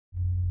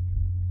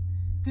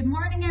Good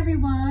morning,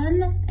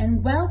 everyone,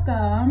 and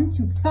welcome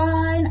to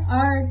Fine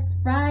Arts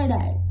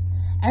Friday.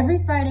 Every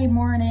Friday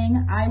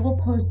morning, I will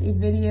post a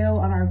video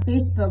on our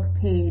Facebook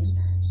page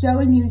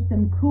showing you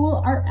some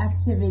cool art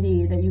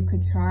activity that you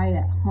could try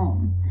at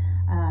home.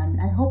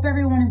 I hope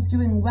everyone is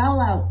doing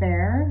well out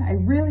there. I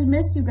really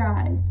miss you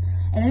guys.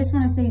 And I just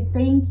want to say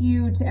thank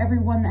you to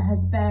everyone that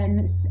has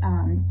been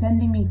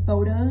sending me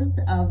photos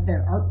of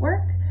their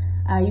artwork.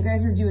 You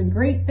guys are doing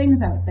great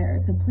things out there,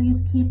 so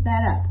please keep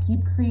that up.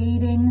 Keep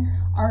creating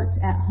art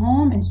at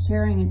home and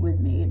sharing it with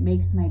me. It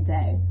makes my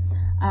day.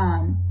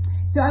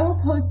 So I will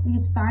post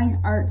these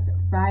Fine Arts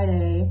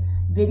Friday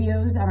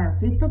videos on our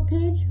Facebook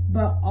page,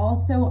 but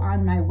also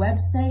on my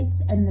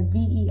website and the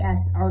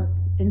VES Art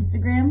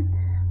Instagram.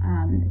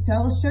 So I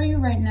will show you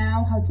right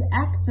now how to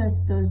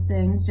access those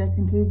things just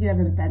in case you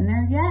haven't been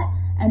there yet,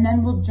 and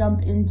then we'll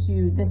jump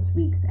into this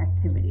week's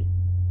activity.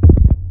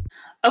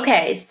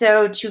 Okay,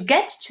 so to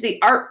get to the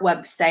art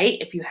website,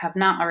 if you have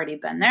not already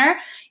been there,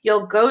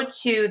 you'll go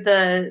to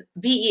the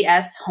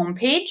VES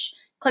homepage,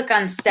 click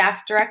on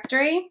Staff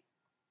Directory,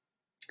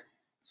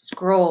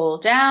 scroll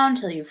down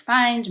till you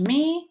find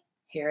me.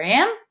 Here I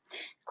am.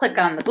 Click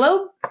on the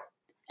globe,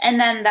 and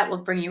then that will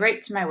bring you right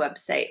to my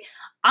website.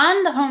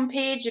 On the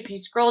homepage, if you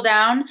scroll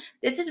down,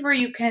 this is where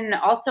you can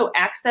also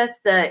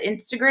access the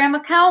Instagram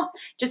account.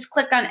 Just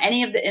click on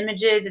any of the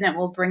images and it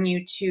will bring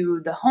you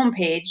to the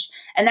homepage.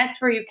 And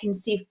that's where you can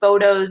see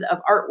photos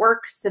of artwork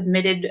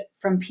submitted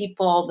from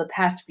people the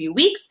past few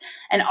weeks,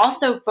 and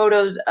also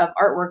photos of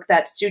artwork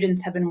that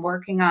students have been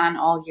working on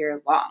all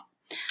year long.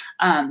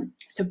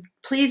 So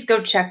please go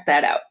check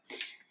that out.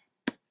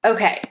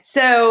 Okay,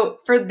 so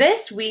for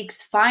this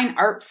week's Fine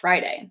Art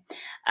Friday,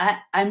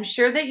 I'm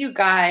sure that you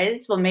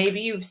guys, well,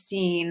 maybe you've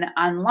seen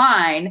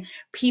online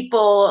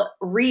people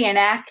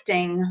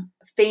reenacting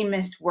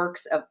famous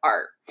works of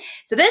art.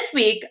 So this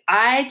week,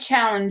 I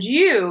challenge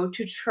you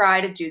to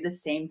try to do the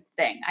same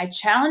thing. I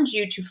challenge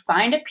you to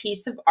find a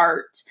piece of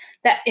art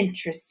that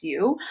interests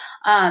you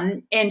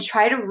and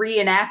try to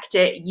reenact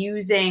it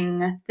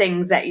using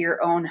things at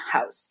your own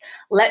house.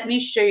 Let me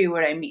show you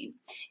what I mean.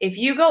 If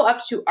you go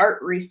up to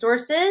Art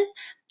Resources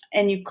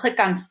and you click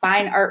on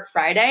Fine Art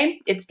Friday,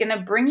 it's going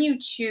to bring you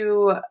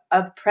to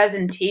a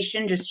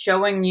presentation just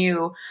showing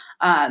you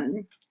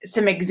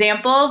some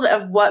examples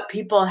of what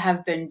people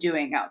have been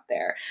doing out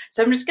there.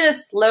 So I'm just going to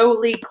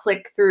slowly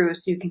click through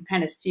so you can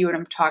kind of see what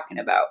I'm talking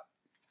about.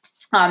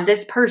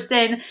 This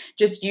person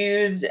just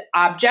used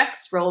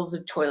objects, rolls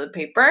of toilet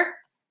paper.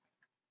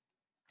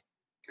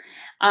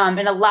 And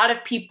a lot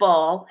of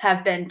people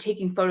have been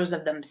taking photos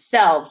of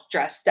themselves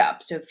dressed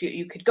up. So if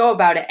you could go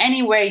about it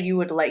any way you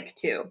would like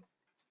to.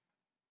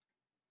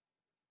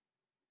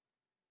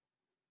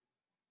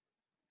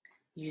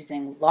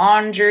 Using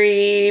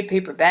laundry,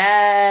 paper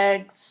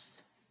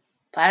bags,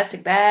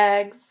 plastic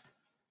bags.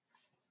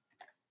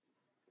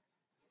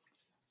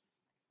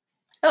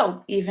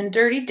 Oh, even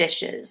dirty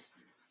dishes.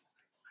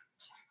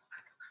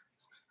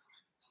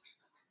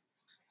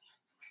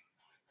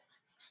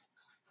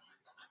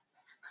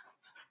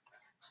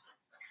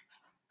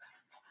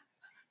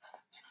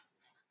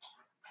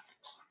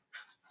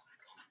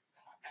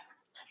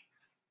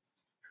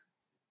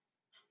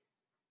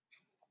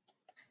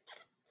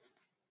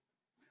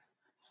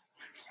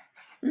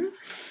 I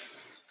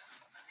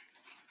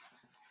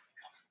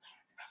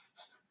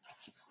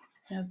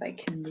don't know if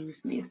I can move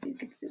me so you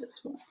can see this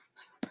one.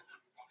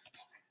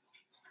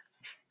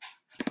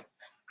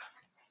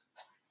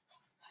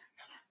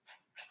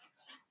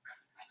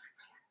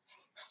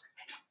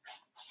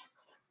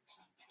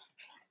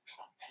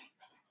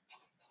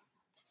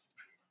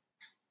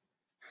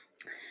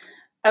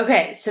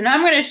 Okay, so now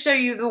I'm going to show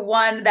you the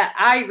one that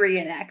I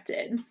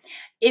reenacted.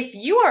 If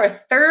you are a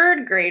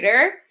third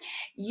grader,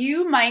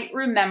 you might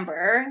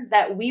remember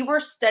that we were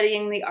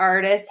studying the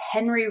artist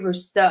Henry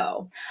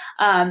Rousseau,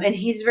 and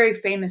he's very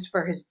famous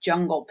for his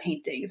jungle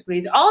paintings, but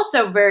he's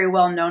also very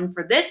well known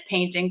for this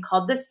painting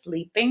called The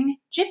Sleeping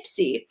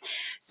Gypsy.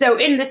 So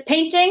in this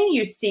painting,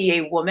 you see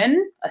a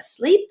woman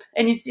asleep,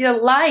 and you see a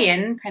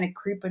lion kind of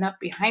creeping up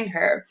behind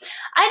her.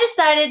 I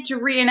decided to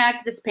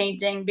reenact this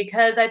painting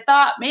because I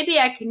thought maybe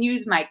I can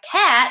use my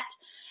cat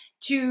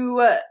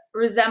to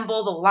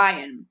resemble the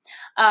lion.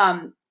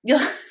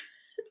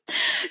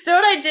 So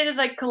what I did is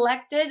I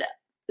collected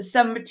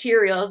some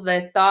materials that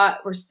I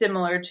thought were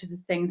similar to the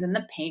things in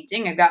the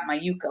painting. I got my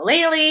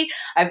ukulele,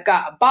 I've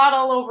got a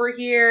bottle over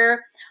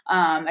here.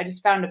 I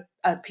just found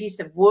a piece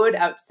of wood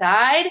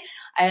outside,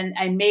 and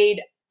I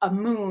made a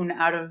moon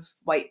out of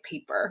white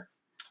paper.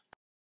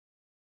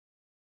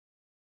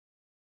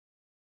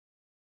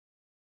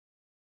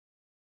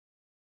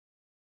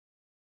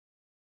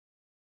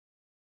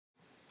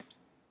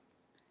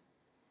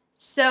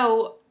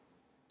 So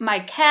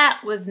my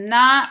cat was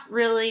not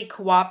really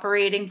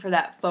cooperating for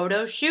that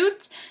photo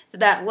shoot. So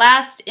that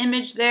last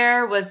image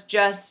there was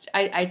just,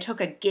 I took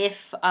a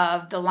GIF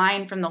of the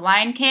lion from The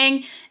Lion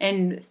King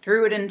and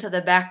threw it into the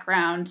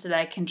background so that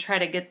I can try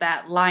to get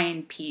that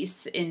lion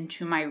piece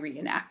into my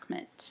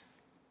reenactment.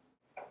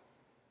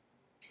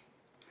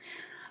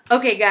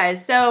 Okay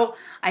guys, so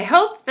I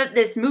hope that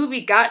this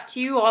movie got to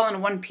you all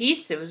in one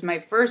piece. It was my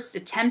first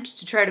attempt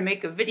to try to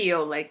make a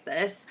video like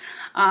this.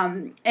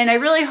 And I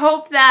really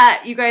hope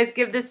that you guys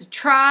give this a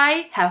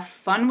try, have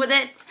fun with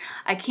it.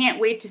 I can't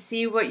wait to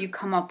see what you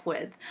come up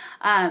with.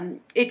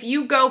 If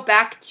you go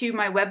back to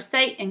my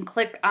website and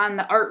click on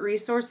the art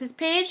resources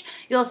page,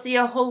 you'll see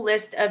a whole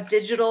list of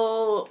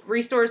digital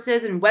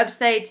resources and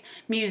websites,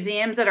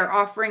 museums that are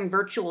offering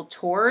virtual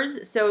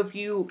tours. So if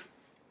you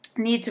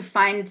need to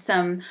find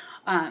some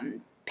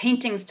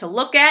paintings to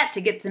look at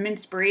to get some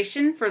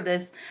inspiration for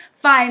this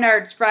Fine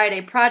Arts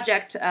Friday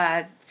project,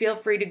 feel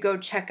free to go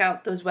check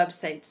out those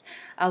websites.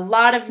 A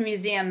lot of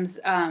museums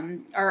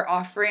are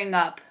offering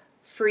up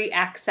free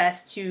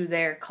access to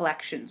their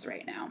collections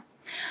right now.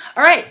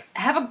 All right,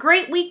 have a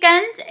great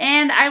weekend,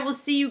 and I will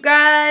see you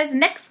guys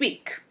next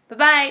week.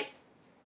 Bye-bye.